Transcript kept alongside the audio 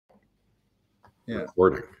Yeah.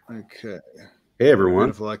 Recording. Okay. Hey, everyone.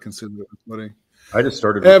 Beautiful. I consider it recording. I just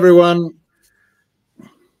started. Hey, everyone.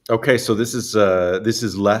 Okay, so this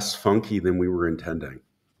is less funky than we were intending,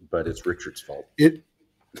 but it's Richard's fault. It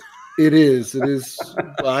is.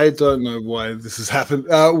 I don't know why this has happened.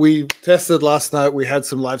 We tested last night. We had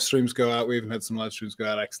some live streams go out. We even had some live streams go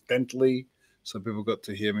out accidentally, so people got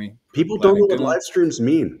to hear me. People don't know what live streams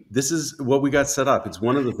mean. This is what we got set up. It's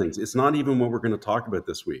one of the things. It's not even what we're going to talk about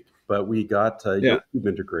this week, but we got YouTube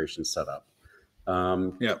integration set up.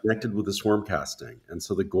 Connected with the swarmcasting. And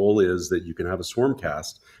so the goal is that you can have a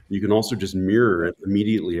swarmcast. You can also just mirror it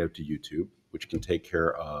immediately out to YouTube, which can take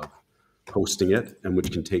care of hosting it and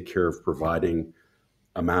which can take care of providing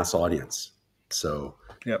a mass audience. So,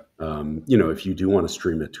 if you do want to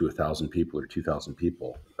stream it to 1,000 people or 2,000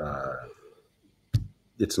 people,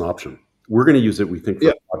 it's an option. We're going to use it, we think, for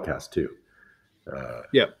a podcast too.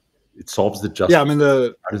 It solves the justice.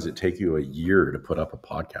 How does it take you a year to put up a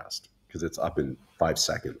podcast? Because it's up in 5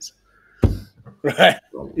 seconds. Right.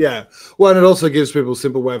 Yeah. Well, and it also gives people a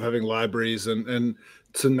simple way of having libraries and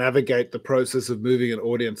to navigate the process of moving an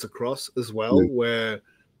audience across as well, where,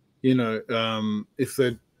 if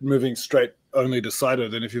they're moving straight only to Saito,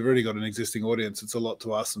 then if you've already got an existing audience, it's a lot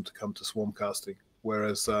to ask them to come to swarmcasting.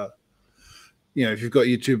 Whereas, if you've got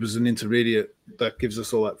YouTube as an intermediate, that gives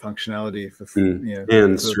us all that functionality for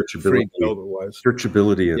and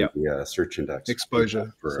searchability and the search index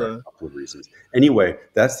exposure for a couple of reasons. Anyway,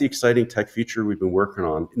 that's the exciting tech feature we've been working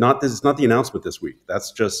on. This is not the announcement this week.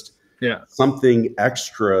 That's just something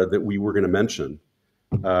extra that we were going to mention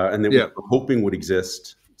and that we were hoping would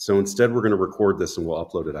exist. So instead, we're going to record this and we'll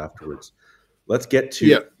upload it afterwards. Let's get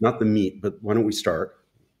to not the meat, but why don't we start?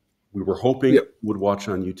 We were hoping you would watch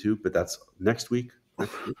on YouTube, but that's next week.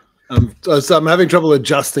 So I'm having trouble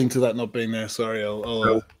adjusting to that not being there. Sorry,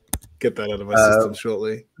 I'll get that out of my system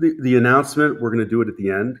shortly. The announcement, we're going to do it at the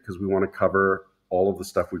end because we want to cover all of the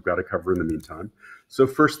stuff we've got to cover in the meantime. So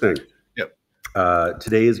first thing,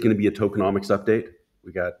 today is going to be a tokenomics update.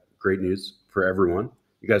 We got great news for everyone.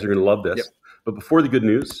 You guys are going to love this. But before the good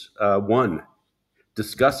news, one,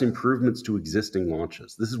 discuss improvements to existing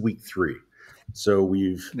launches. This is week 3. So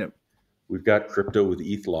we've got crypto with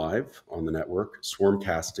ETH Live on the network.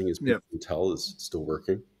 Swarmcasting, as people can tell, is still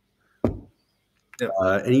working.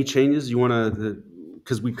 Any changes you want to?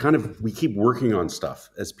 Because we keep working on stuff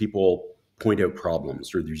as people point out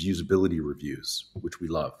problems, or there's usability reviews, which we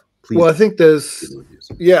love. Please. Well, I think there's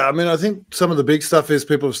I think some of the big stuff is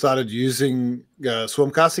people have started using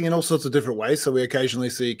swarmcasting in all sorts of different ways. So we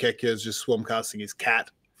occasionally see Kekia's just swarmcasting his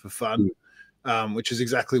cat for fun. Which is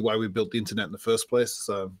exactly why we built the internet in the first place.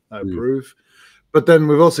 So I approve. But then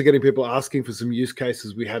we're also getting people asking for some use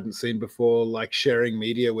cases we hadn't seen before, like sharing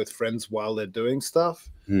media with friends while they're doing stuff.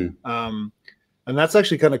 And that's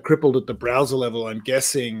actually kind of crippled at the browser level, I'm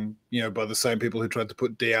guessing, by the same people who tried to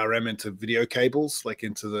put DRM into video cables, like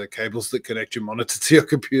into the cables that connect your monitor to your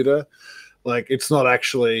computer. Like, it's not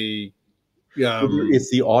actually... it's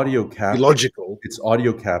the audio capture. Logical. It's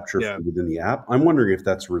audio capture from within the app. I'm wondering if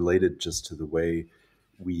that's related just to the way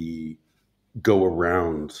we go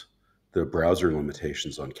around the browser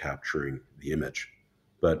limitations on capturing the image.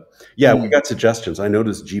 But we got suggestions. I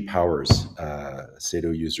noticed G Powers,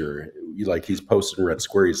 Saito user, he's posted in Red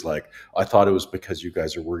Square. He's like, I thought it was because you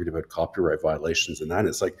guys are worried about copyright violations and that.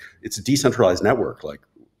 It's like, it's a decentralized network. Like,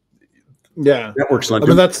 network's not.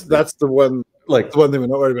 That's the one. Like, the one thing we're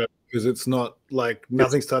not worried about. Because it's not like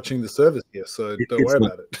nothing's touching the service here, so don't worry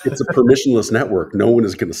about it. It's a permissionless network. No one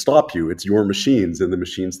is going to stop you. It's your machines and the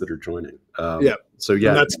machines that are joining. So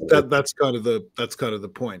and that's kind of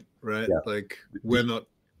the point, right? Yeah. Like we're not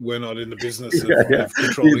in the business of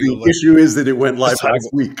controlling. The issue is that it went live last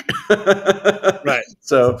week, right?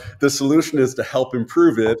 So the solution is to help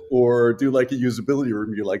improve it, or do like a usability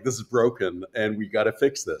review, like this is broken and we got to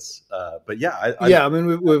fix this. I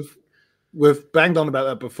mean we've banged on about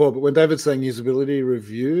that before, but when David's saying usability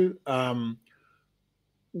review,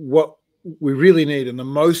 what we really need and the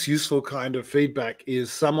most useful kind of feedback is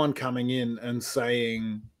someone coming in and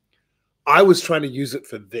saying, I was trying to use it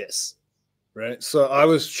for this, right? So I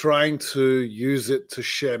was trying to use it to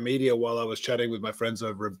share media while I was chatting with my friends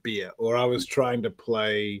over a beer, or I was trying to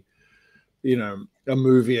play, a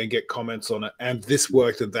movie and get comments on it, and this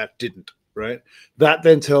worked and that didn't, right? That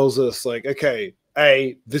then tells us like, okay,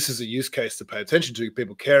 A, this is a use case to pay attention to.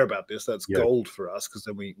 People care about this. That's gold for us because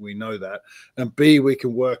then we know that. And B, we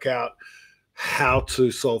can work out how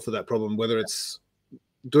to solve for that problem, whether it's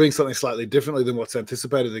doing something slightly differently than what's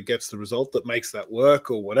anticipated that gets the result that makes that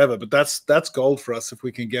work or whatever. But that's gold for us if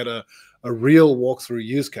we can get a real walkthrough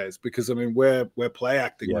use case, because I mean we're play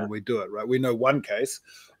acting when we do it, right? We know one case.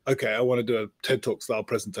 okay, I want to do a TED Talk style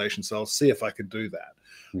presentation, so I'll see if I can do that.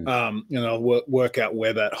 I'll work out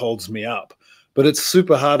where that holds me up. But it's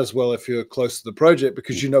super hard as well if you're close to the project,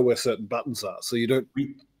 because you know where certain buttons are, so you don't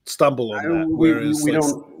stumble on that. Whereas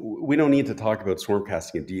we don't need to talk about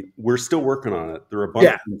Swarmcasting in deep. We're still working on it. There are a bunch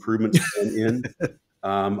of improvements in.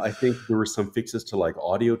 I think there were some fixes to like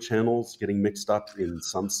audio channels getting mixed up in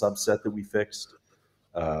some subset that we fixed.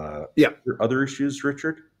 Other issues,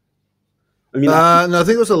 Richard? I mean, no, I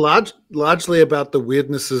think it was largely about the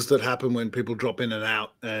weirdnesses that happen when people drop in and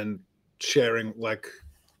out and sharing, like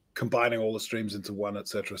combining all the streams into one,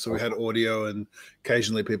 etc. So we had audio and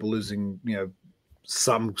occasionally people losing,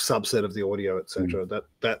 some subset of the audio, etc.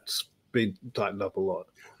 That's been tightened up a lot.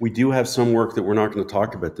 We do have some work that we're not going to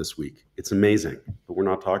talk about this week. It's amazing, but we're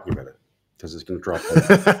not talking about it because it's going to drop.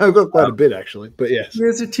 I've got quite a bit actually, but yes.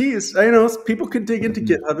 There's a tease. I know people could dig into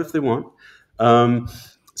GitHub if they want.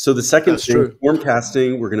 So the second thing,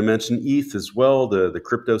 Swarmcasting, we're going to mention ETH as well, the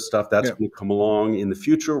crypto stuff. That's going to come along in the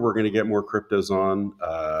future. We're going to get more cryptos on.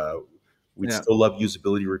 We'd still love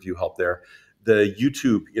usability review help there. The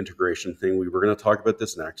YouTube integration thing, we were going to talk about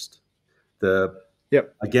this next.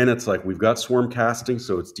 Again, it's like we've got Swarmcasting,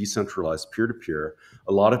 so it's decentralized peer-to-peer.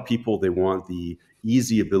 A lot of people, they want the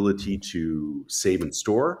easy ability to save and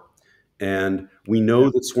store. And we know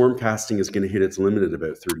that Swarmcasting is going to hit its limit at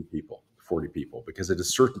about 30 people. 40 people, because at a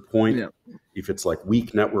certain point, if it's like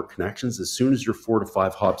weak network connections, as soon as you're 4 to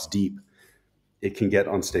 5 hops deep, it can get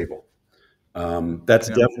unstable. That's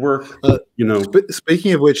dev work.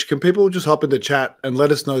 Speaking of which, can people just hop in the chat and let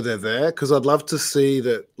us know they're there? Because I'd love to see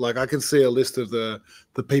that. Like, I can see a list of the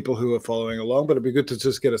people who are following along, but it'd be good to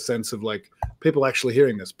just get a sense of like people actually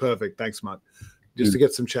hearing this. Perfect, thanks, Mark. Just to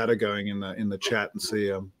get some chatter going in the chat and see,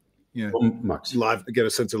 live, get a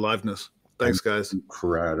sense of liveness. Thanks, guys.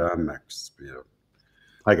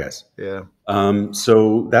 Hi, guys.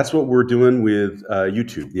 So that's what we're doing with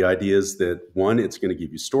YouTube. The idea is that, one, it's going to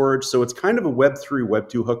give you storage. So it's kind of a Web3,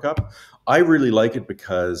 Web2 hookup. I really like it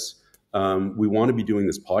because we want to be doing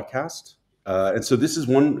this podcast. And so this is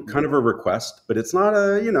one kind of a request, but it's not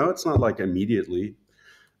it's not like immediately.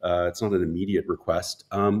 It's not an immediate request.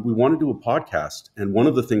 We want to do a podcast. And one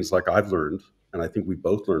of the things like I've learned, and I think we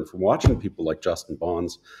both learned from watching people like Justin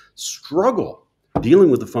Bonds struggle dealing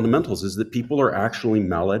with the fundamentals, is that people are actually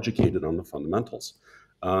maleducated on the fundamentals.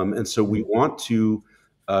 And so we want to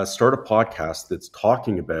start a podcast that's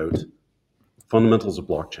talking about fundamentals of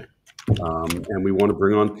blockchain. And we want to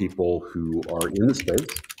bring on people who are in the space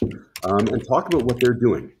and talk about what they're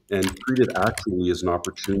doing and treat it actually as an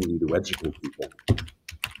opportunity to educate people.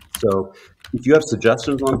 So if you have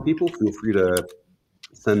suggestions on people, feel free to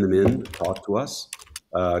send them in, talk to us,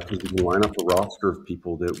 because we can line up a roster of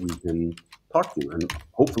people that we can talk to and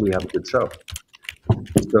hopefully have a good show.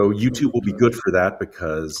 So YouTube will be good for that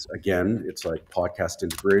because, again, it's like podcast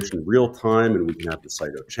integration real time, and we can have the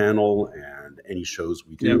Saito channel and any shows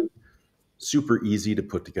we do. Super easy to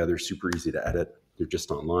put together, super easy to edit. They're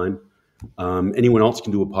just online. Anyone else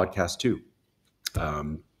can do a podcast too.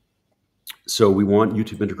 So we want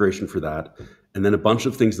YouTube integration for that. And then a bunch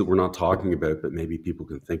of things that we're not talking about, but maybe people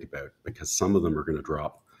can think about, because some of them are going to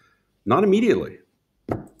drop. Not immediately.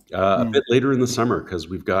 A bit later in the summer, because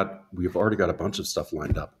we've already got a bunch of stuff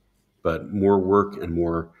lined up. But more work and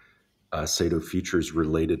more Saito features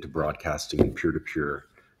related to broadcasting and peer-to-peer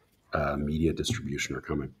media distribution are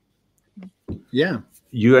coming. Yeah.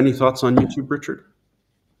 You any thoughts on YouTube, Richard?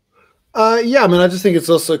 I mean, I just think it's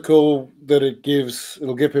also cool that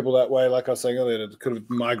it'll give people that way, like I was saying earlier, to kind of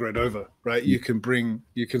migrate over, right? You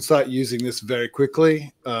can start using this very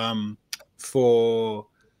quickly for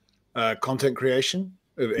content creation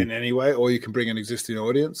in any way, or you can bring an existing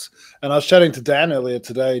audience. And I was chatting to Dan earlier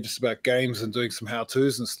today just about games and doing some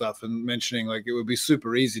how-tos and stuff, and mentioning like it would be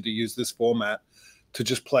super easy to use this format to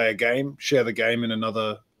just play a game, share the game in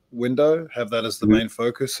another window, have that as the main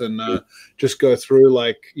focus, and just go through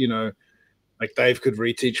like Dave could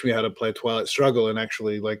reteach me how to play Twilight Struggle and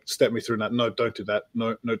actually like step me through that. No, don't do that.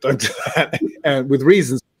 No, don't do that. And with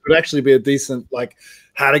reasons, it would actually be a decent like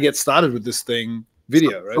how to get started with this thing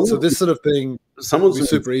video, right? So this sort of thing would be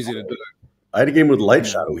super easy to do. I had a game with Light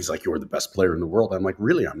Shadow. He's like, "You're the best player in the world." I'm like,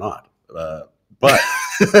 "Really? I'm not." But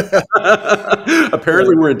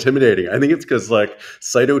apparently we're intimidating. I think it's because like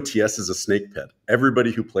Saito TS is a snake pit.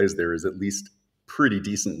 Everybody who plays there is at least pretty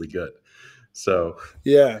decently good. So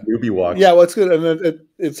newbie watch. Yeah, well, it's good, and then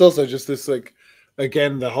it's also just this like,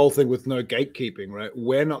 again, the whole thing with no gatekeeping, right?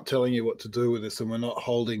 We're not telling you what to do with this, and we're not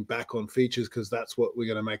holding back on features because that's what we're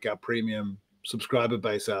going to make our premium subscriber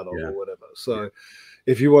base out of or whatever. So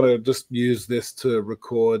if you want to just use this to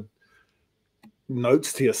record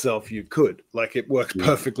notes to yourself, you could. Like, it works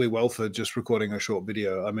perfectly well for just recording a short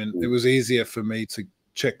video. I mean, it was easier for me to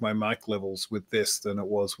check my mic levels with this than it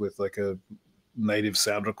was with like a native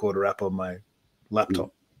sound recorder app on my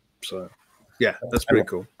laptop. So yeah, that's pretty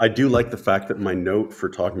cool. I do like the fact that my note for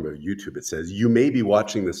talking about YouTube, it says you may be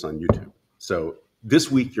watching this on YouTube. So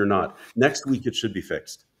this week you're not. Next week it should be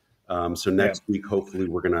fixed. So next week, hopefully,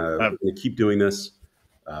 we're gonna keep doing this.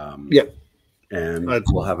 And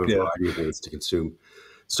we'll have a variety of ways to consume.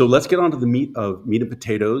 So let's get on to the meat and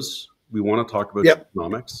potatoes. We want to talk about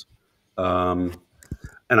tokenomics.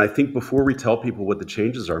 And I think before we tell people what the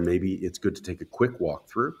changes are, maybe it's good to take a quick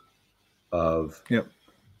walkthrough of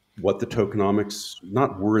what the tokenomics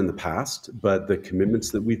not were in the past, but the commitments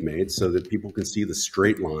that we've made so that people can see the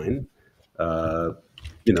straight line.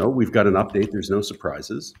 We've got an update. There's no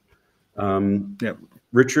surprises.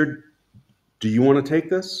 Richard, do you want to take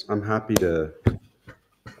this? I'm happy to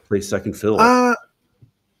play second fiddle.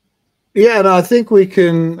 Yeah, no, I think we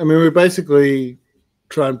can. I mean, we basically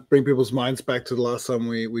try and bring people's minds back to the last time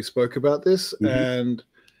we spoke about this. And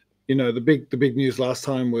the big news last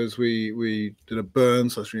time was we did a burn,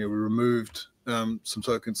 so we removed some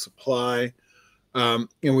token supply, and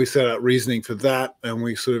we set out reasoning for that, and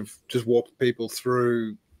we sort of just walked people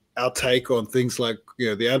through our take on things like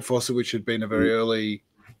the ad faucet, which had been a very early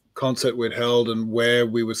concept we'd held, and where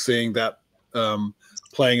we were seeing that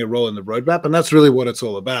playing a role in the roadmap. And that's really what it's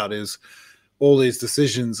all about, is all these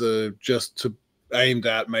decisions are just aimed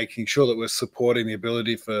at making sure that we're supporting the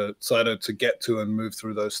ability for Saito to get to and move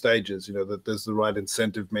through those stages, that there's the right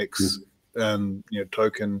incentive mix and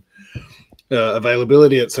token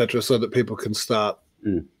availability, etc., so that people can start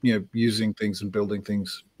using things and building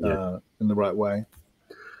things in the right way.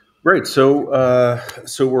 Right. So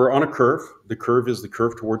we're on a curve. The curve is the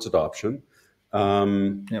curve towards adoption.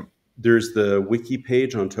 There's the wiki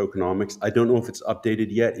page on tokenomics. I don't know if it's updated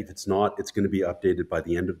yet. If it's not, it's going to be updated by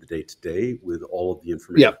the end of the day today with all of the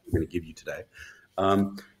information we're going to give you today.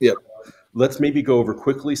 Let's maybe go over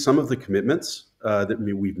quickly some of the commitments that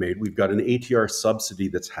we've made. We've got an ATR subsidy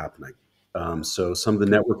that's happening. So some of the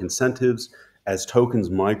network incentives, as tokens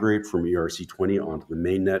migrate from ERC20 onto the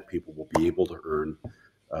mainnet, people will be able to earn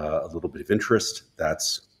a little bit of interest.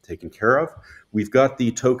 That's taken care of. We've got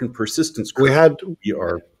the token persistence curve.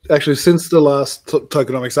 Actually, since the last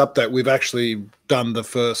tokenomics update, we've actually done the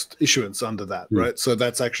first issuance under that, right? So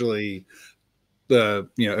that's actually a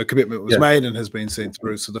commitment was made and has been seen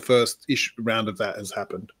through. So the first round of that has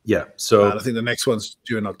happened. So I think the next one's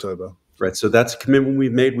due in October. Right. So that's a commitment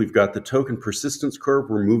we've made. We've got the token persistence curve.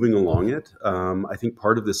 We're moving along it. I think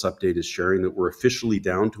part of this update is sharing that we're officially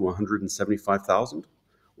down to 175,000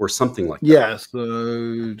 or something like that. Yeah.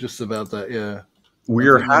 So just about that. We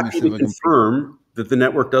are happy to confirm that the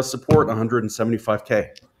network does support 175K.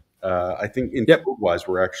 I think in code-wise,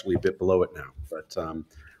 we're actually a bit below it now, but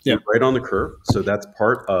we're right on the curve. So that's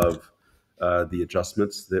part of the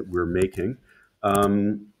adjustments that we're making.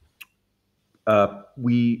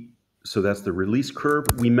 So that's the release curve.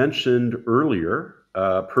 We mentioned earlier,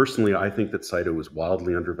 personally, I think that Saito is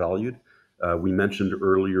wildly undervalued. We mentioned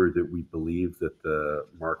earlier that we believe that the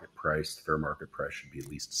market price, the fair market price, should be at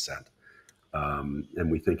least a cent.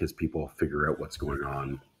 And we think as people figure out what's going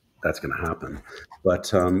on, that's going to happen.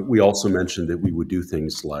 But we also mentioned that we would do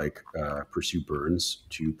things like pursue burns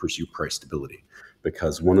to pursue price stability,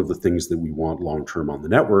 because one of the things that we want long-term on the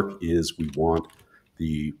network is we want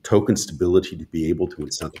the token stability to be able to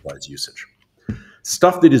incentivize usage.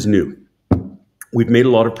 Stuff that is new. We've made a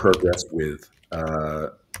lot of progress with,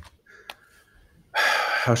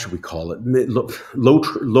 how should we call it?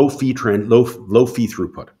 Low fee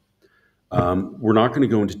throughput. We're not going to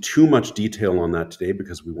go into too much detail on that today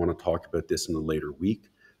because we want to talk about this in a later week,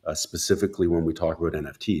 specifically when we talk about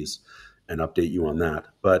NFTs and update you on that.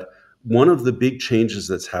 But one of the big changes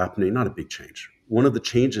that's happening, not a big change, one of the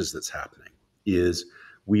changes that's happening is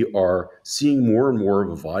we are seeing more and more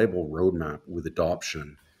of a viable roadmap with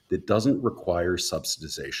adoption that doesn't require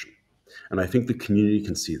subsidization. And I think the community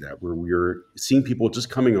can see that, where we're seeing people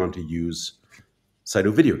just coming on to use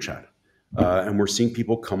Saito Video Chat. And we're seeing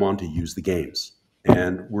people come on to use the games.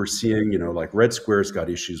 And we're seeing, like Red Square's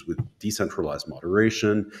got issues with decentralized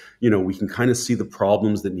moderation. We can kind of see the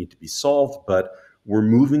problems that need to be solved, but we're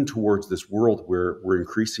moving towards this world where we're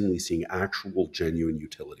increasingly seeing actual genuine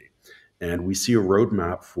utility. And we see a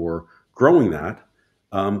roadmap for growing that,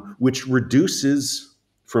 which reduces,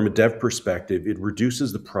 from a dev perspective, it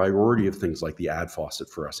reduces the priority of things like the ad faucet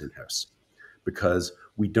for us in-house, because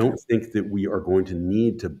we don't think that we are going to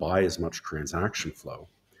need to buy as much transaction flow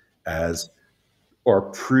as our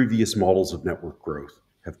previous models of network growth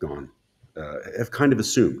have kind of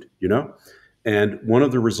assumed, And one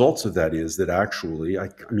of the results of that is that actually, I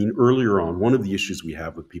mean, earlier on, one of the issues we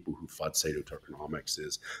have with people who FUD Saito Tokenomics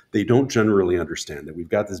is they don't generally understand that we've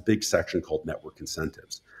got this big section called network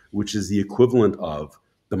incentives, which is the equivalent of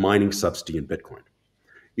the mining subsidy in Bitcoin.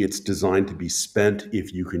 It's designed to be spent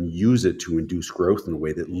if you can use it to induce growth in a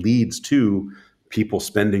way that leads to people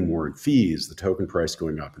spending more in fees, the token price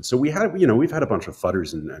going up. And so we've had a bunch of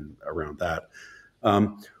fudders and around that.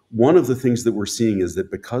 One of the things that we're seeing is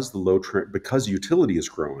that because because utility is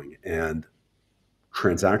growing and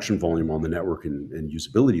transaction volume on the network and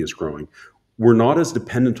usability is growing, we're not as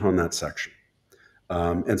dependent on that section.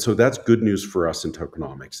 And so that's good news for us in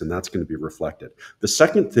tokenomics, and that's going to be reflected. The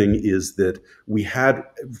second thing is that we had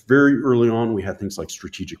very early on, we had things like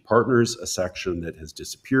strategic partners, a section that has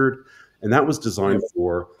disappeared. And that was designed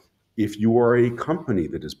for if you are a company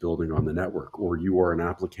that is building on the network, or you are an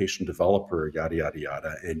application developer, yada, yada,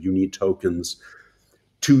 yada, and you need tokens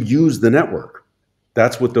to use the network.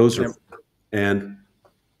 That's what those are for. And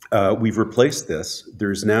we've replaced this.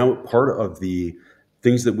 There's now part of the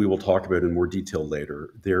things that we will talk about in more detail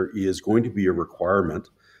later. There is going to be a requirement.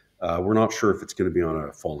 We're not sure if it's going to be on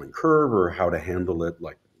a falling curve or how to handle it,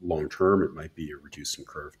 like long term, it might be a reducing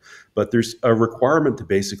curve. But there's a requirement to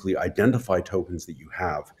basically identify tokens that you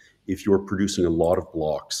have if you're producing a lot of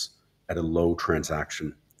blocks at a low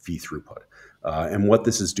transaction fee throughput. And what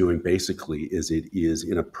this is doing basically is it is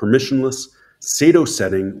in a permissionless Saito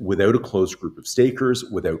setting without a closed group of stakers,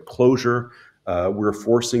 without closure. We're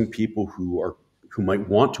forcing people who might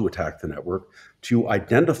want to attack the network to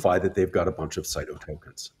identify that they've got a bunch of Saito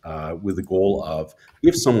tokens, with the goal of,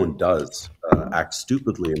 if someone does act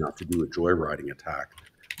stupidly enough to do a joyriding attack,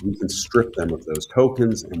 we can strip them of those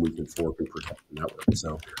tokens and we can fork and protect the network.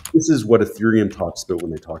 So this is what Ethereum talks about when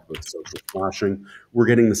they talk about social flashing. We're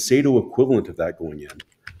getting the Saito equivalent of that going in.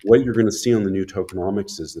 What you're going to see on the new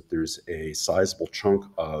tokenomics is that there's a sizable chunk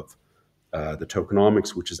of the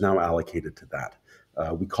tokenomics which is now allocated to that.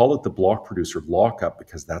 We call it the block producer lockup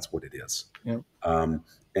because that's what it is. Yep.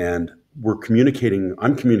 And I'm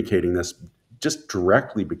communicating this just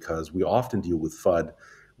directly because we often deal with FUD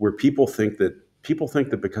where people think that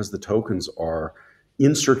because the tokens are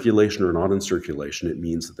in circulation or not in circulation, it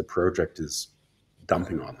means that the project is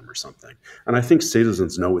dumping on them or something. And I think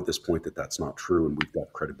citizens know at this point that that's not true, and we've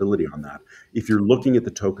got credibility on that. If you're looking at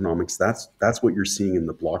the tokenomics, that's what you're seeing in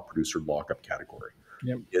the block producer lockup category.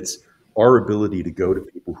 Yep. It's our ability to go to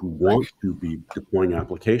people who want to be deploying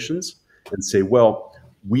applications and say, well,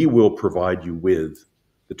 we will provide you with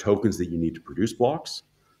the tokens that you need to produce blocks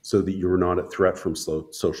so that you're not at threat from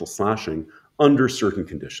social slashing under certain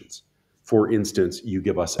conditions. For instance, you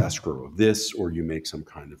give us escrow of this, or you make some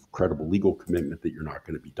kind of credible legal commitment that you're not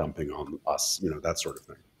going to be dumping on us, that sort of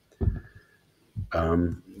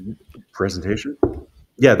thing. Presentation?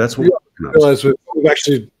 Yeah, that's what we've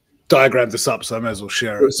actually diagrammed this up, so I may as well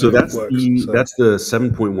share it. So that's the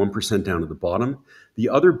 7.1% down at the bottom. The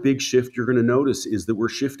other big shift you're going to notice is that we're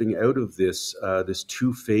shifting out of this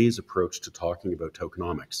two-phase approach to talking about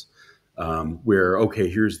tokenomics. Where, okay,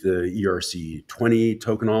 here's the ERC20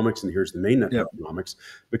 tokenomics and here's the mainnet tokenomics,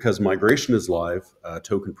 because migration is live,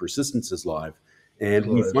 token persistence is live, and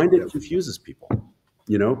we find it confuses people.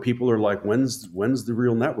 People are like, when's the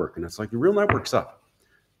real network? And it's like, the real network's up.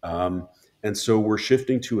 And so we're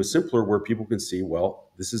shifting to a simpler where people can see, well,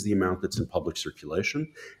 this is the amount that's in public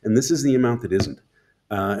circulation, and this is the amount that isn't.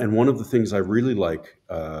 And one of the things I really like,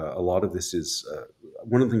 one of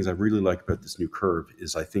the things I really like about this new curve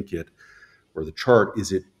is the chart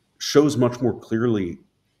is it shows much more clearly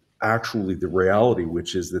actually the reality,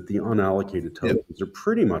 which is that the unallocated tokens are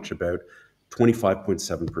pretty much about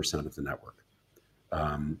 25.7% of the network.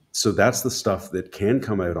 So that's the stuff that can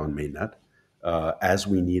come out on mainnet as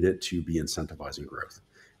we need it to be incentivizing growth.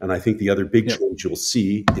 And I think the other big change you'll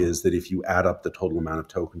see is that if you add up the total amount of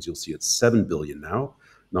tokens, you'll see it's 7 billion now,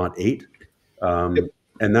 not 8.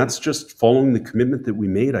 And that's just following the commitment that we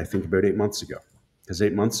made, I think, about 8 months ago. Because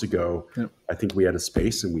 8 months ago, I think we had a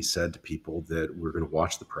space and we said to people that we're going to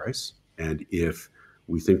watch the price. And if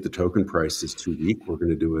we think the token price is too weak, we're going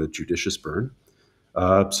to do a judicious burn.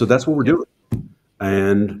 So that's what we're doing.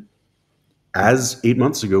 And as 8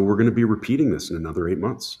 months ago, we're going to be repeating this in another 8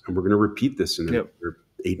 months. And we're going to repeat this in another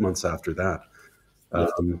 8 months after that.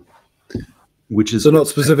 Which is... So not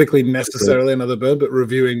specifically necessarily another burn, but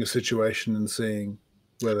reviewing the situation and seeing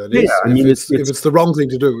whether it is. Yeah, I mean, if it's the wrong thing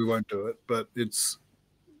to do, we won't do it. But it's...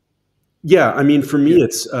 Yeah, I mean, for me,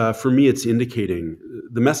 it's indicating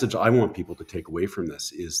the message I want people to take away from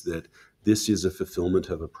this is that this is a fulfillment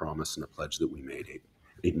of a promise and a pledge that we made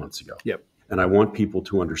eight months ago. Yep. And I want people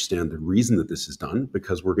to understand the reason that this is done,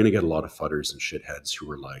 because we're going to get a lot of fudders and shitheads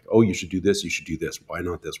who are like, oh, you should do this, you should do this. Why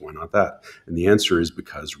not this? Why not that? And the answer is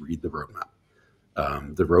because read the roadmap.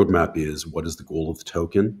 The roadmap is, what is the goal of the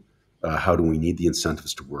token? How do we need the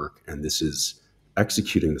incentives to work? And this is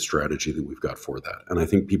executing the strategy that we've got for that. And I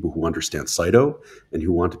think people who understand Saito and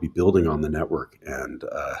who want to be building on the network and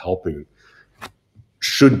helping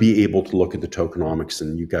should be able to look at the tokenomics,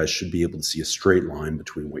 and you guys should be able to see a straight line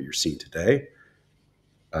between what you're seeing today,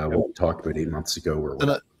 what we talked about 8 months ago.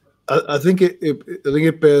 Or I think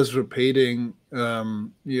it bears repeating.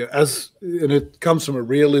 And it comes from a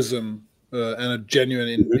realism and a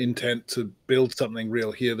genuine intent to build something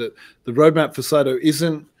real here. That the roadmap for Saito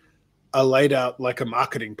isn't laid out like a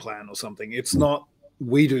marketing plan or something. It's not,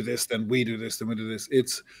 we do this, then we do this, then we do this.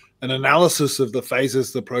 It's an analysis of the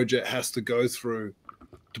phases the project has to go through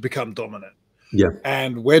to become dominant. Yeah.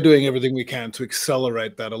 And we're doing everything we can to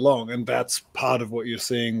accelerate that along. And that's part of what you're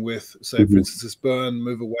seeing with, say, for instance, this burn,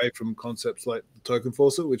 move away from concepts like the token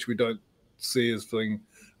forcer, which we don't see as filling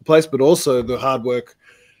a place, but also the hard work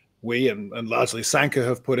we and largely Sanka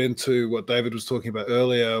have put into what David was talking about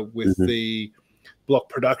earlier with the block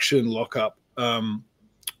production lockup,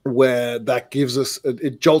 where that gives us,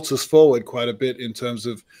 it jolts us forward quite a bit in terms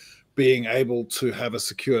of being able to have a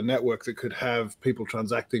secure network that could have people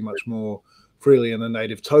transacting much more freely in a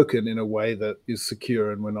native token in a way that is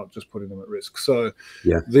secure, and we're not just putting them at risk. So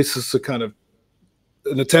this is a kind of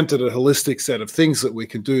an attempt at a holistic set of things that we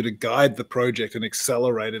can do to guide the project and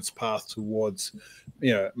accelerate its path towards,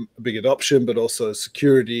 big adoption, but also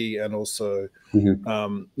security and also,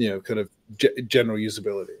 kind of general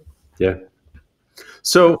usability. Yeah.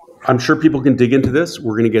 So I'm sure people can dig into this.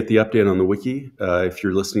 We're going to get the update on the wiki. If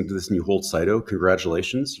you're listening to this and you hold Saito,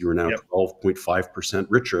 congratulations. You are now 12.5%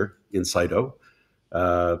 richer in Saito.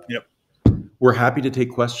 We're happy to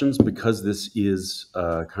take questions because this is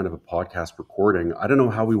kind of a podcast recording. I don't know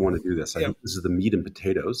how we want to do this. I think this is the meat and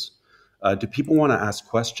potatoes. Do people want to ask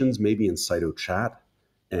questions maybe in Saito chat?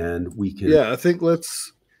 And we can... Yeah, I think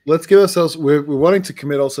let's give ourselves, we're wanting to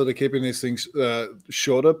commit also to keeping these things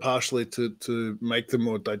shorter, partially to make them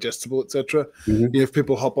more digestible, etc. If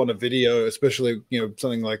people hop on a video, especially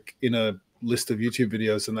something like in a list of YouTube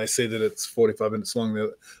videos, and they see that it's 45 minutes long, they're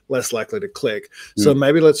less likely to click. So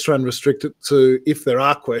maybe let's try and restrict it to, if there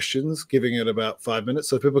are questions, giving it about 5 minutes,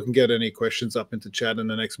 so people can get any questions up into chat in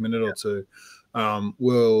the next minute or two.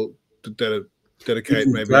 We'll dedicate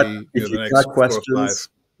maybe the next 4 or 5.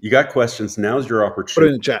 You got questions. Now's your opportunity. Put it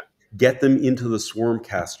in the chat. Get them into the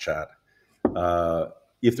Swarmcast chat.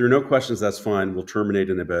 If there are no questions, that's fine. We'll terminate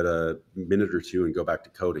in about a minute or two and go back to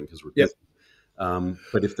coding because we're busy.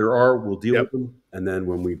 But if there are, we'll deal with them. And then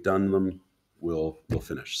when we've done them, we'll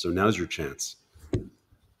finish. So now's your chance.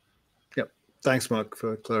 Thanks, Mark,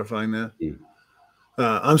 for clarifying that.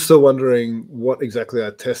 I'm still wondering what exactly I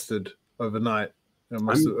tested overnight. It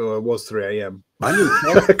was 3 a.m.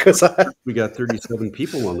 Because we got 37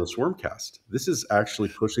 people on the Swarmcast. This is actually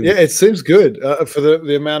pushing. Yeah, it seems good for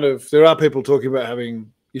the amount of. There are people talking about having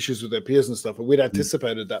issues with their peers and stuff, but we'd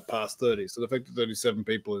anticipated that past 30. So the fact that 37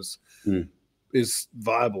 people is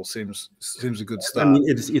viable seems a good start. I mean,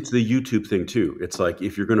 it's the YouTube thing too. It's like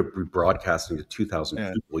if you're going to be broadcasting to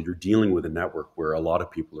 2,000 people, you're dealing with a network where a lot of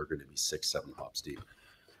people are going to be 6-7 hops deep.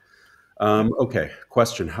 Okay,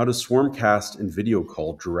 question. How does Swarmcast and video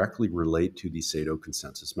call directly relate to the Saito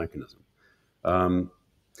consensus mechanism?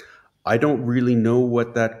 I don't really know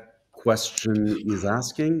what that question is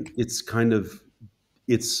asking.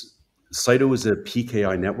 Saito is a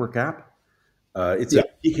PKI network app. It's a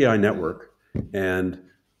PKI network, and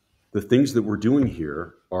the things that we're doing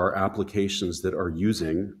here are applications that are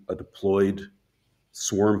using a deployed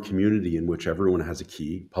Swarm community in which everyone has a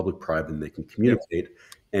key, public, private, and they can communicate.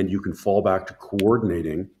 And you can fall back to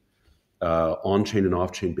coordinating on-chain and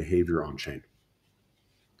off-chain behavior on-chain.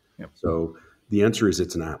 So the answer is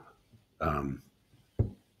it's an app.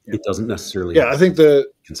 It doesn't necessarily have I think the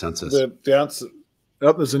consensus. The answer,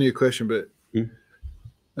 there's a new question, but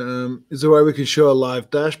is there a way we can show a live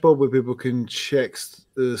dashboard where people can check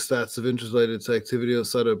the stats of interest related to activity on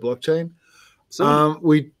Saito blockchain?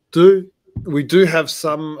 We do have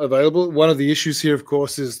some available. One of the issues here, of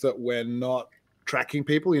course, is that we're not tracking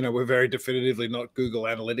people. We're very definitively not Google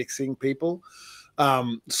Analyticsing people.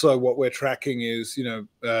 So what we're tracking is,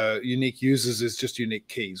 unique users is just unique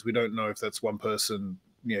keys. We don't know if that's one person,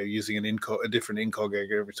 using a different incog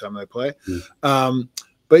every time they play.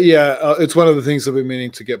 But it's one of the things that we're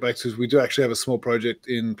meaning to get back to is we do actually have a small project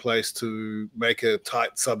in place to make a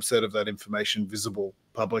tight subset of that information visible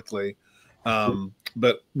publicly.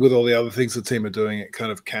 But with all the other things the team are doing, it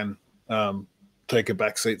kind of can take a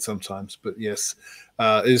back seat sometimes. But yes,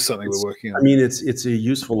 it is something we're working on. I mean, it's a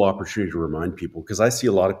useful opportunity to remind people, because I see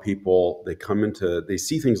a lot of people, they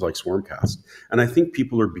see things like Swarmcast, and I think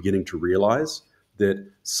people are beginning to realize that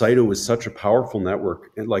Saito is such a powerful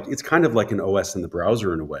network, and like it's kind of like an OS in the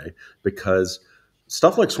browser in a way, because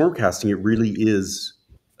stuff like Swarmcasting, it really is,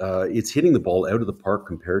 it's hitting the ball out of the park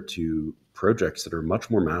compared to projects that are much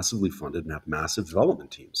more massively funded and have massive development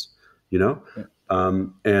teams, you know? Yeah.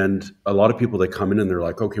 And a lot of people, they come in and they're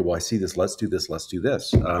like, okay, well, I see this, let's do this, let's do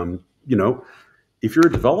this. You know, if you're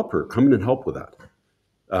a developer, come in and help with that.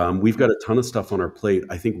 We've got a ton of stuff on our plate.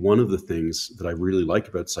 I think one of the things that I really like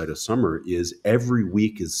about Saito Summer is every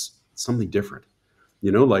week is something different.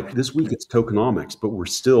 You know, like this week it's tokenomics, but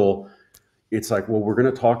it's like, well, we're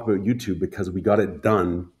going to talk about YouTube because we got it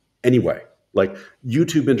done anyway. Like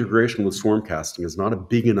YouTube integration with Swarmcasting is not a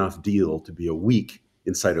big enough deal to be a week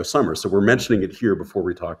in Saito Summer. So we're mentioning it here before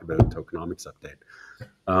we talk about Tokenomics update.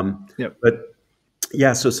 But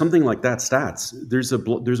yeah, so something like that, stats, there's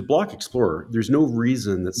a block explorer. There's no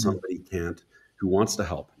reason that somebody can't, who wants to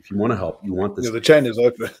help. If you want to help, you want this. Yeah, the chain is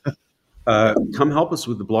open. Come help us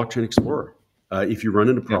with the blockchain explorer. If you run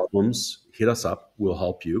into problems, hit us up. We'll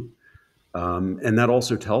help you. And that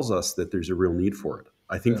also tells us that there's a real need for it.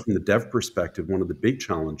 I think from the dev perspective, one of the big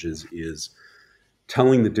challenges is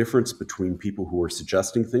telling the difference between people who are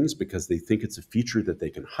suggesting things because they think it's a feature that they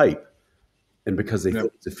can hype and because they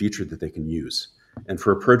think it's a feature that they can use. And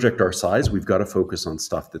for a project our size, we've got to focus on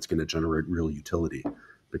stuff that's going to generate real utility,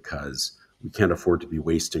 because we can't afford to be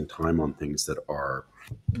wasting time on things that are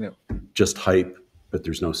just hype, but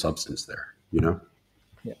there's no substance there, you know?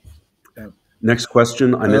 Yeah. Next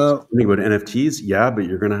question. I mentioned something about NFTs. Yeah, but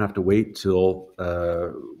you're going to have to wait till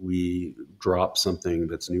we drop something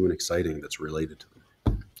that's new and exciting that's related to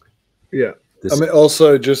them. Yeah. I mean,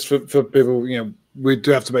 also just for people, you know, we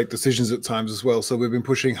do have to make decisions at times as well. So we've been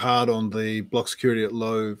pushing hard on the block security at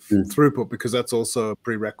low throughput, because that's also a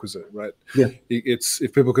prerequisite, right? Yeah. It's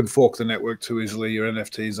if people can fork the network too easily, your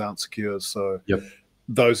NFTs aren't secure. So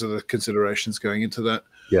those are the considerations going into that.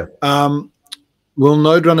 Yeah. Will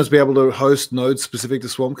node runners be able to host nodes specific to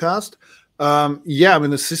Swarmcast? Yeah, I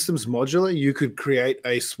mean, the system's modular. You could create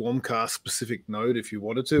a Swarmcast specific node if you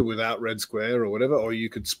wanted to without Red Square or whatever, or you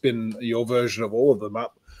could spin your version of all of them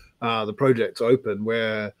up. The project's open.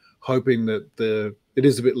 We're hoping that it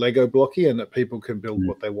is a bit Lego blocky and that people can build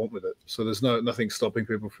what they want with it. So there's nothing stopping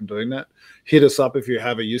people from doing that. Hit us up if you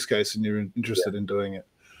have a use case and you're interested in doing it.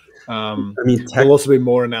 I mean, there'll also be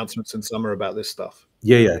more announcements in summer about this stuff.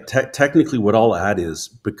 Yeah. Technically, what I'll add is,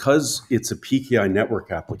 because it's a PKI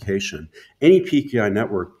network application, any PKI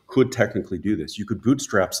network could technically do this. You could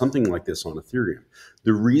bootstrap something like this on Ethereum.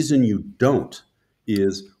 The reason you don't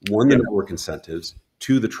is, one, the network incentives,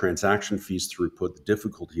 two, the transaction fees throughput, the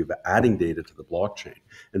difficulty of adding data to the blockchain.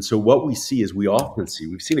 And so what we see is,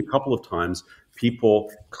 we've seen a couple of times,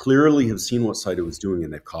 people clearly have seen what Saito is doing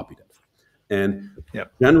and they've copied it. And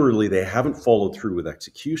generally, they haven't followed through with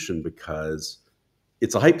execution because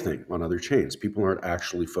it's a hype thing on other chains. People aren't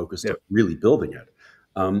actually focused on really building it.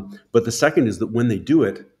 But the second is that when they do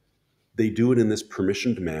it in this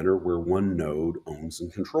permissioned manner where one node owns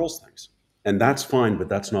and controls things. And that's fine, but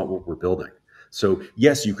that's not what we're building. So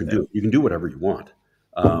yes, you can do it. You can do whatever you want.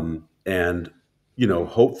 And you know,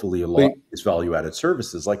 hopefully a lot of these value-added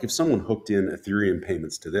services, like if someone hooked in Ethereum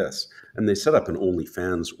payments to this and they set up an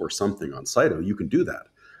OnlyFans or something on Saito, you can do that.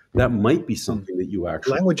 That might be something that you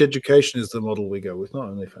actually... Language education is the model we go with, not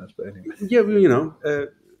OnlyFans, but anyway. Yeah, you know,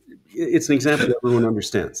 it's an example that everyone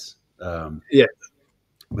understands.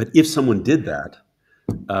 But if someone did that,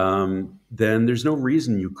 then there's no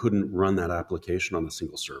reason you couldn't run that application on a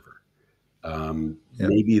single server.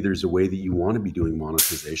 Maybe there's a way that you want to be doing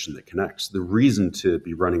monetization that connects. The reason to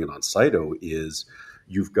be running it on Saito is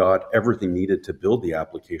you've got everything needed to build the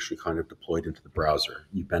application kind of deployed into the browser.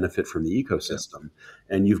 You benefit from the ecosystem,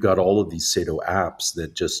 and you've got all of these Saito apps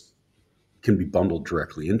that just can be bundled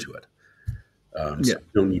directly into it. So you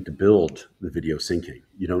don't need to build the video syncing.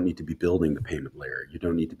 You don't need to be building the payment layer. You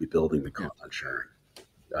don't need to be building the content sharing,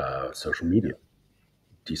 social media,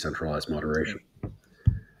 decentralized moderation.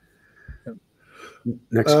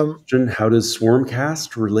 Next question, how does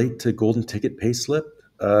Swarmcast relate to Golden Ticket Payslip?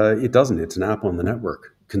 It doesn't. It's an app on the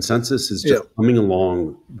network. Consensus is just coming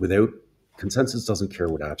along without... Consensus doesn't care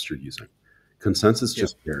what apps you're using. Consensus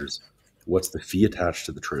just cares what's the fee attached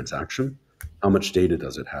to the transaction, how much data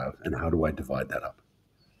does it have, and how do I divide that up?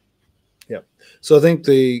 Yeah. So I think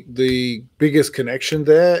the biggest connection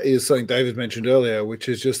there is something David mentioned earlier, which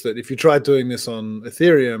is just that if you tried doing this on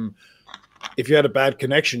Ethereum, if you had a bad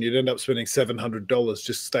connection, you'd end up spending $700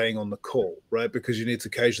 just staying on the call, right? Because you need to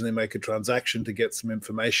occasionally make a transaction to get some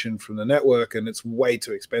information from the network, and it's way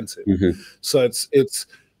too expensive. So it's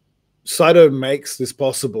Saito makes this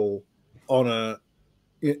possible on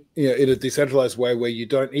in a decentralized way where you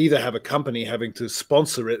don't either have a company having to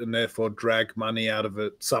sponsor it and therefore drag money out of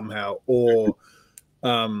it somehow, or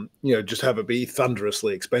just have it be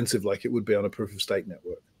thunderously expensive like it would be on a proof of stake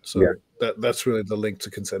network. So that's really the link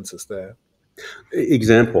to consensus there.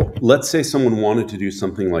 Example, let's say someone wanted to do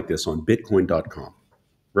something like this on Bitcoin.com,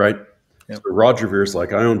 right? Yep. So Roger Vere's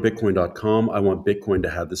like, I own Bitcoin.com. I want Bitcoin to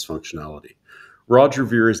have this functionality. Roger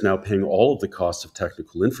Ver is now paying all of the costs of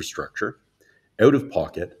technical infrastructure out of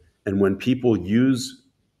pocket. And when people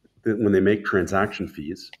when they make transaction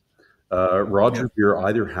fees, Roger Ver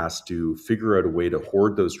either has to figure out a way to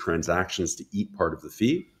hoard those transactions to eat part of the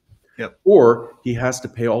fee, or he has to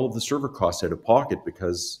pay all of the server costs out of pocket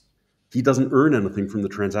because he doesn't earn anything from the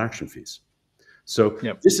transaction fees. So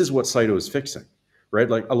this is what Saito is fixing, right?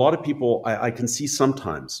 Like a lot of people, I can see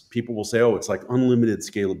sometimes people will say, oh, it's like unlimited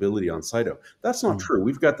scalability on Saito. That's not true.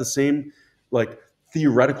 We've got the same like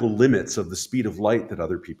theoretical limits of the speed of light that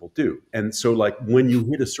other people do. And so like when you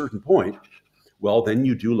hit a certain point, well, then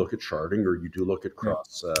you do look at sharding, or you do look at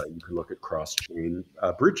you can look at cross-chain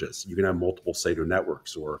bridges. You can have multiple Saito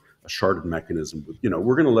networks or a sharded mechanism.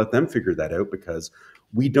 We're going to let them figure that out, because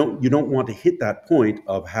you don't want to hit that point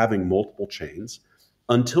of having multiple chains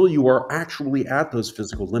until you are actually at those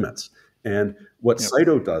physical limits. And what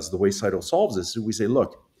Saito does, the way Saito solves this, is we say,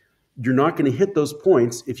 look, you're not going to hit those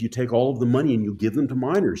points if you take all of the money and you give them to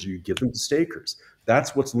miners or you give them to stakers.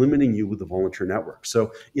 That's what's limiting you with the volunteer network.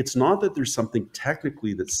 So it's not that there's something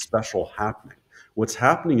technically that's special happening. What's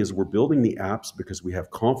happening is we're building the apps because we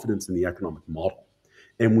have confidence in the economic model.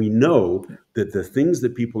 And we know that the things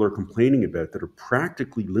that people are complaining about that are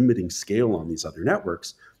practically limiting scale on these other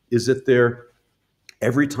networks is that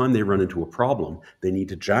every time they run into a problem, they need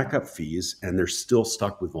to jack up fees, and they're still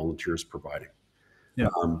stuck with volunteers providing.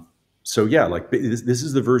 Like this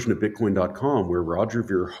is the version of Bitcoin.com where Roger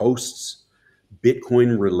Ver hosts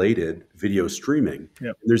Bitcoin-related video streaming.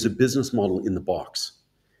 There's a business model in the box.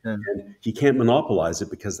 And he can't monopolize it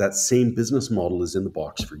because that same business model is in the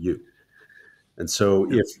box for you. And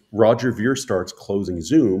so if Roger Ver starts closing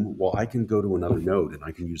Zoom, well, I can go to another node and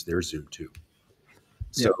I can use their Zoom too.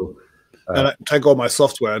 So and I take all my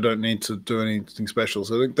software. I don't need to do anything special.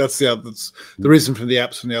 So I think that's the reason for the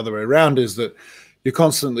apps from the other way around, is that you're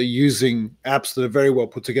constantly using apps that are very well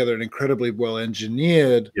put together and incredibly well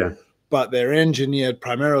engineered, but they're engineered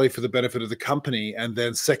primarily for the benefit of the company and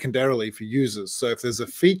then secondarily for users. So if there's a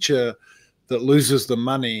feature that loses the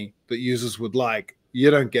money that users would like,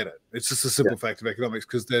 you don't get it. It's just a simple fact of economics,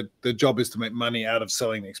 because their job is to make money out of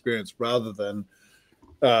selling the experience rather than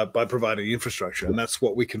by providing infrastructure. And that's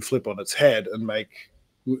what we can flip on its head and make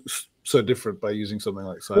so different by using something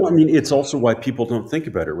like Saito. Well, I mean, it's also why people don't think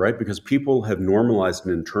about it, right? Because people have normalized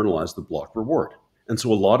and internalized the block reward. And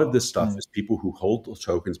so a lot of this stuff is people who hold the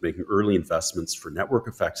tokens making early investments for network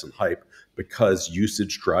effects and hype, because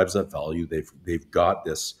usage drives up value. They've got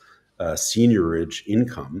this seniorage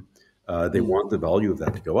income. They want the value of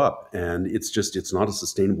that to go up. And it's not a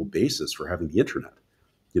sustainable basis for having the internet,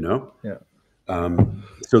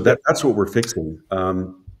 So that's what we're fixing.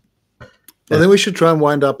 I think we should try and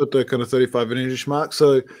wind up at the kind of 35-minute mark.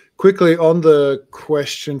 So quickly on the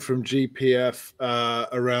question from GPF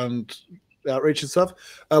around outreach and stuff,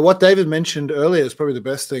 what David mentioned earlier is probably the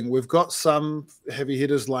best thing. We've got some heavy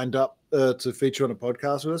hitters lined up to feature on a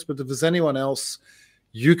podcast with us, but if there's anyone else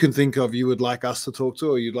you can think of you would like us to talk to,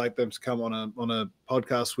 or you'd like them to come on a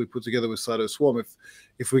podcast we put together with Saito Swarm,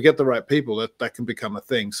 if we get the right people, that can become a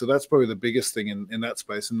thing. So that's probably the biggest thing in that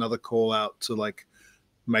space. Another call out to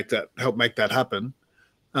help make that happen.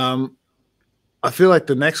 I feel like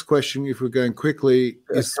the next question, if we're going quickly,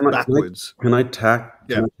 is backwards. Can I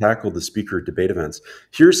tackle the speaker debate events?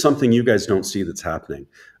 Here's something you guys don't see that's happening.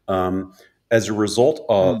 As a result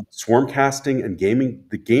of swarmcasting and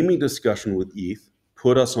the gaming discussion with ETH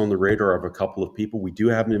put us on the radar of a couple of people. We do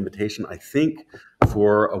have an invitation, I think,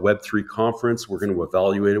 for a Web3 conference. We're going to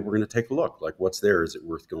evaluate it. We're going to take a look. Like, what's there? Is it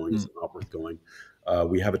worth going? Is it not worth going?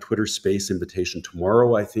 We have a Twitter Space invitation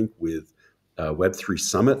tomorrow, I think, with Web3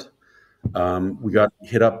 Summit. We got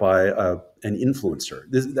hit up by an influencer.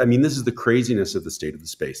 This is the craziness of the state of the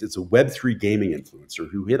space. It's a Web3 gaming influencer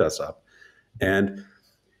who hit us up, and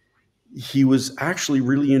he was actually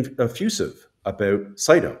really effusive about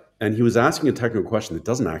Saito. And he was asking a technical question that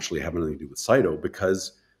doesn't actually have anything to do with Saito,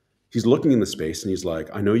 because he's looking in the space and he's like,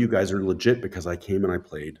 I know you guys are legit because I came and I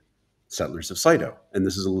played Settlers of Saito, and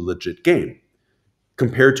this is a legit game.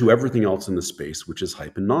 compared to everything else in the space, which is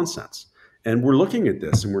hype and nonsense. And we're looking at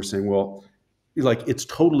this and we're saying, well, like, it's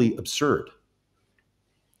totally absurd.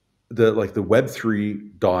 The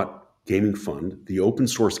Web3 gaming fund, the open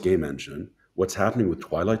source game engine, what's happening with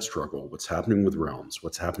Twilight Struggle, what's happening with Realms,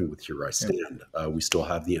 what's happening with Here I Stand. We still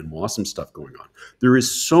have the NWASM stuff going on. There is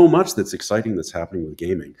so much that's exciting that's happening with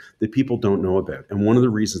gaming that people don't know about. And one of the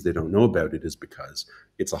reasons they don't know about it is because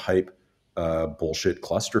it's a hype bullshit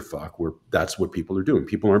clusterfuck where that's what people are doing.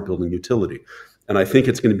 People aren't building utility. And I think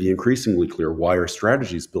it's going to be increasingly clear why our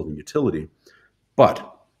strategy is building utility.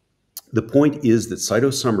 But the point is that Saito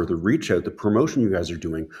Summer, the reach out, the promotion you guys are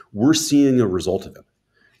doing, we're seeing a result of it.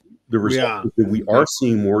 The result is that we are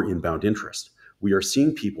seeing more inbound interest. We are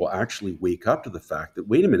seeing people actually wake up to the fact that,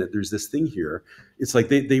 wait a minute, there's this thing here. It's like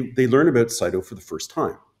they learn about Saito for the first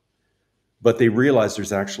time, but they realize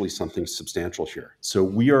there's actually something substantial here. So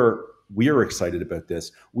we are excited about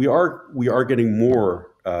this. We are getting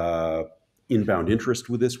more inbound interest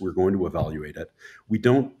with this. We're going to evaluate it. We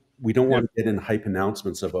don't want to get in hype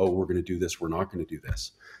announcements of, oh, we're going to do this, we're not going to do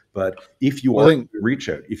this. But if you reach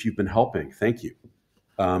out, if you've been helping, thank you.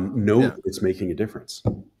 Know that it's making a difference.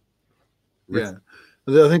 Yeah.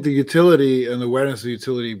 I think the utility and the awareness of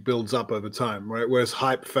utility builds up over time, right? Whereas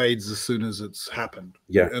hype fades as soon as it's happened.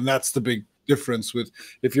 Yeah. And that's the big difference with,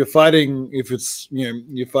 if you're fighting, if it's,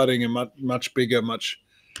 you're fighting a much bigger, much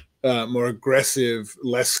more aggressive,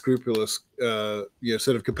 less scrupulous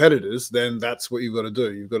set of competitors, then that's what you've got to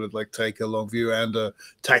do. You've got to like take a long view and a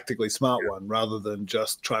tactically smart one, rather than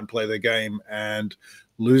just try and play their game and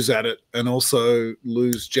lose at it, and also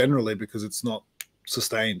lose generally because it's not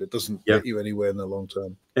sustained. It doesn't get you anywhere in the long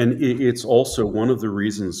term. And it's also one of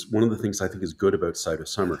the things I think is good about Saito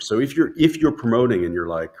Summer. So if you're promoting and you're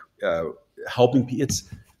like helping,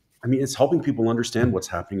 it's helping people understand what's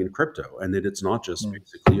happening in crypto, and that it's not just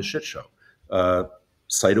basically a shit show.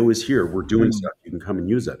 Saito is here. We're doing stuff. You can come and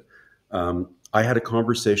use it. I had a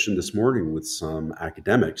conversation this morning with some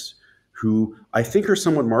academics who I think are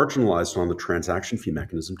somewhat marginalized on the transaction fee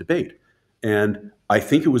mechanism debate. And I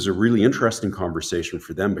think it was a really interesting conversation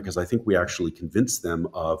for them, because I think we actually convinced them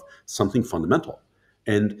of something fundamental.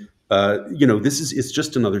 And, it's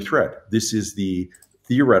just another thread. This is the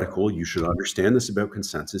theoretical. You should understand this about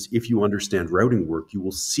consensus. If you understand routing work, you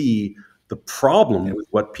will see the problem with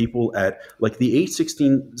what people at like the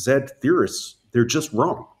 816Z theorists, they're just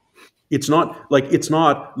wrong. It's not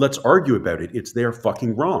let's argue about it. It's they're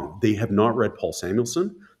fucking wrong. They have not read Paul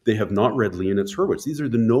Samuelson. They have not read Leonid Hurwitz. These are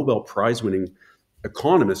the Nobel Prize winning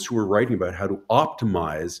economists who are writing about how to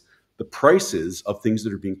optimize the prices of things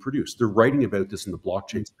that are being produced. They're writing about this in the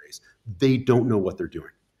blockchain space. They don't know what they're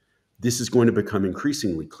doing. This is going to become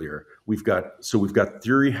increasingly clear. We've got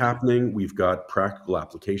theory happening. We've got practical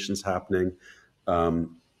applications happening.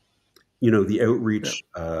 The outreach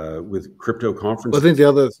with crypto conferences. Well, I think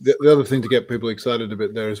the other thing to get people excited a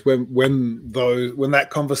bit there is when that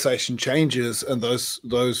conversation changes, and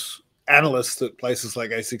those analysts at places like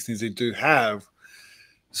A16Z do have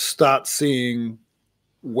start seeing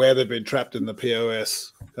where they've been trapped in the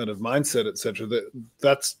POS kind of mindset, etc.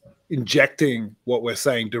 That's injecting what we're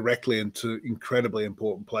saying directly into incredibly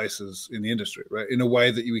important places in the industry, right? In a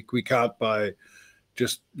way that we can't by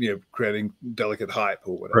just creating delicate hype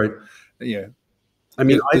or whatever. Right. Yeah. I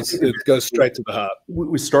mean, it goes straight to the heart.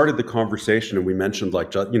 We started the conversation and we mentioned, we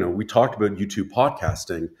talked about YouTube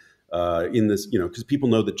podcasting in this, because people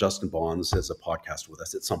know that Justin Bonds has a podcast with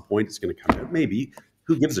us. At some point, it's going to come out. Maybe.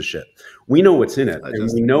 Who gives a shit? We know what's in it. And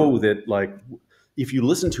we know that, if you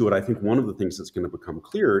listen to it, I think one of the things that's going to become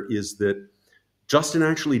clear is that Justin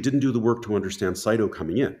actually didn't do the work to understand Saito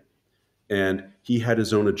coming in. And he had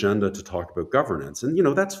his own agenda to talk about governance. And,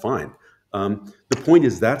 that's fine. The point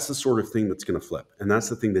is, that's the sort of thing that's going to flip. And that's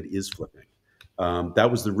the thing that is flipping.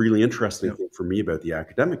 That was the really interesting thing for me about the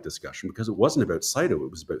academic discussion, because it wasn't about Saito,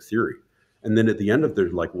 it was about theory. And then at the end of it, they're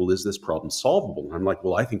like, well, is this problem solvable? And I'm like,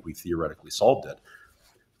 well, I think we theoretically solved it.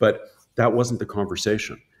 But that wasn't the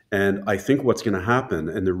conversation. And I think what's going to happen,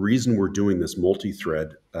 and the reason we're doing this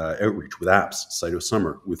multi-thread outreach with apps, Saito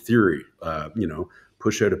Summer, with theory,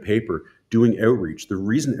 push out a paper, doing outreach. The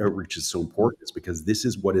reason outreach is so important is because this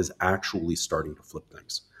is what is actually starting to flip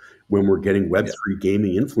things. When we're getting Web3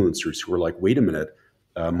 gaming influencers who are like, wait a minute,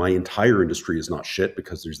 my entire industry is not shit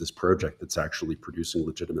because there's this project that's actually producing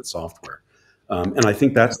legitimate software. And I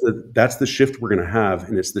think that's the shift we're going to have,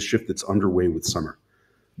 and it's the shift that's underway with Summer.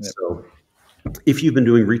 Yep. So if you've been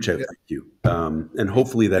doing reach out, thank you. And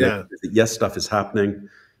hopefully that yes, stuff is happening.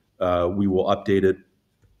 We will update it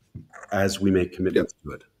as we make commitments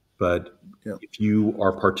to it. But if you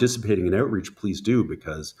are participating in outreach, please do,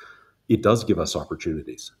 because it does give us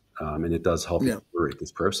opportunities. and it does help accelerate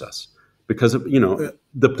this process. Because,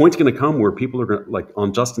 the point's going to come where people are going to, like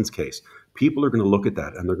on Justin's case, people are going to look at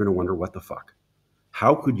that and they're going to wonder, what the fuck?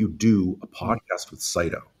 How could you do a podcast with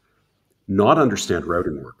Saito, not understand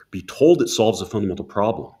routing work, be told it solves a fundamental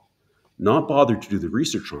problem, not bother to do the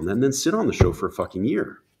research on that, and then sit on the show for a fucking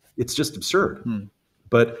year? It's just absurd.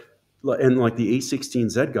 And like the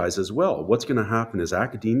A16Z guys as well, what's going to happen is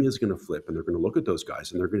academia is going to flip, and they're going to look at those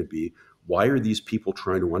guys and they're going to be, why are these people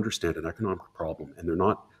trying to understand an economic problem? And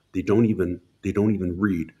they don't even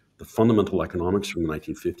read the fundamental economics from the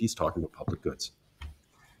 1950s talking about public goods.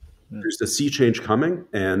 There's a sea change coming,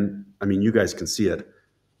 and I mean, you guys can see it.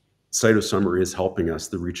 Saito Summer is helping us.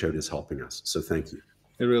 The reach out is helping us. So thank you.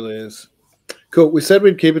 It really is. Cool. We said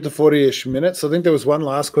we'd keep it to 40-ish minutes. I think there was one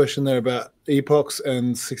last question there about epochs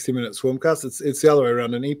and 60-minute Swarmcast. It's the other way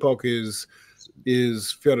around. An epoch is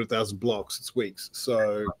 300,000 blocks. It's weeks.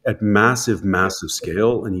 So at massive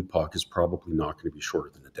scale, an epoch is probably not going to be shorter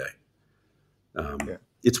than a day.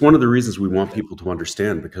 It's one of the reasons we want people to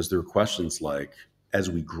understand, because there are questions like, as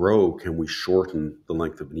we grow, can we shorten the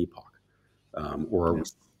length of an epoch? Or are we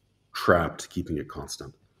trapped keeping it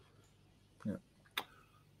constant? Yeah.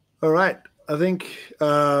 All right. I think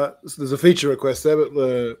there's a feature request there,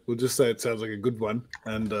 but we'll just say it sounds like a good one.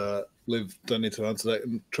 And Liv, don't need to answer that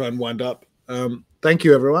and try and wind up. Thank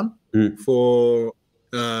you, everyone, for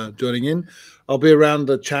joining in. I'll be around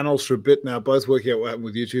the channels for a bit now, both working out what happened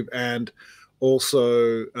with YouTube and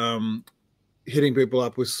also hitting people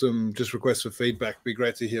up with some just requests for feedback. It'd be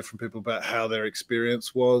great to hear from people about how their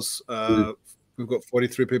experience was. We've got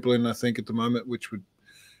 43 people in, I think, at the moment, which would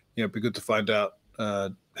be good to find out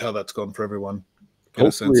how that's gone for everyone. Get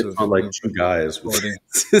hopefully it's not like two guys with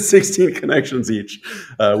 16 connections each.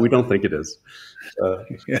 We don't think it is.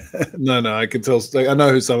 No, I can tell. I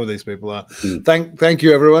know who some of these people are. Thank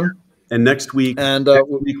you, everyone. And next week,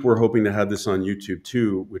 we're hoping to have this on YouTube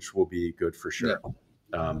too, which will be good for sure.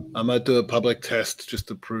 Yeah. I might do a public test just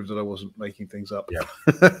to prove that I wasn't making things up.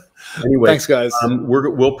 Yeah. Anyway, thanks, guys.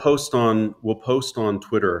 We'll post on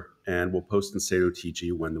Twitter, and we'll post in Saito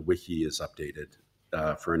TG when the wiki is updated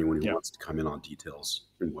for anyone who wants to come in on details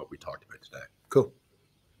in what we talked about today. Cool.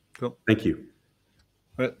 Thank you.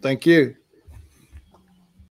 All right. Thank you.